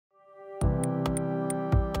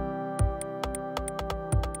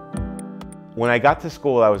When I got to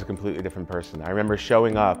school, I was a completely different person. I remember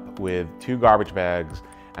showing up with 2 garbage bags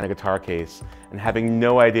and a guitar case and having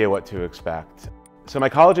no idea what to expect. So my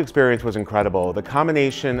college experience was incredible. The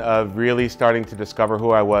combination of really starting to discover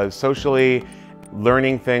who I was socially,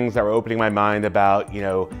 learning things that were opening my mind about,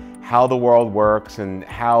 how the world works and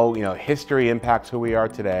how, history impacts who we are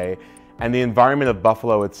today. And the environment of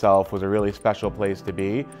Buffalo itself was a really special place to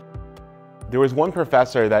be. There was one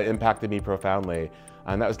professor that impacted me profoundly,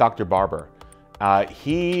 and that was Dr. Barber.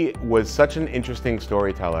 He was such an interesting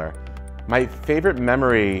storyteller. My favorite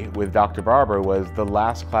memory with Dr. Barber was the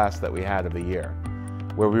last class that we had of the year,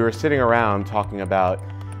 where we were sitting around talking about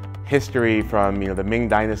history from the Ming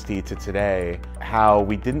Dynasty to today, how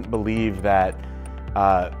we didn't believe that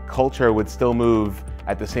culture would still move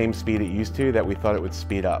at the same speed it used to, that we thought it would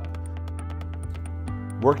speed up.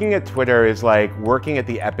 Working at Twitter is like working at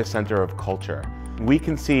the epicenter of culture. We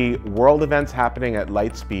can see world events happening at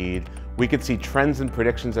light speed. We can see trends and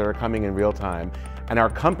predictions that are coming in real time. And our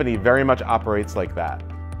company very much operates like that.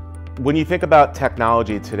 When you think about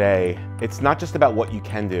technology today, it's not just about what you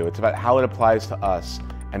can do, it's about how it applies to us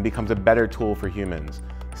and becomes a better tool for humans.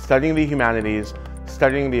 Studying the humanities,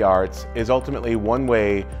 studying the arts is ultimately one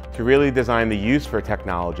way to really design the use for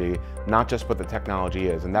technology, not just what the technology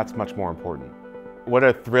is, and that's much more important. What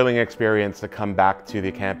a thrilling experience to come back to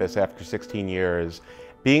the campus after 16 years,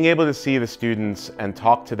 being able to see the students and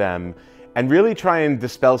talk to them and really try and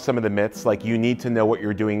dispel some of the myths, like you need to know what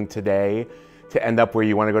you're doing today to end up where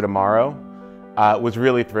you want to go tomorrow, was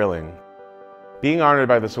really thrilling. Being honored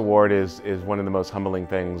by this award is one of the most humbling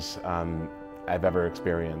things I've ever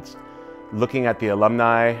experienced. Looking at the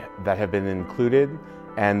alumni that have been included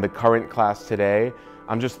and the current class today,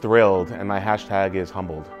 I'm just thrilled, and my hashtag is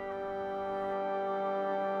humbled.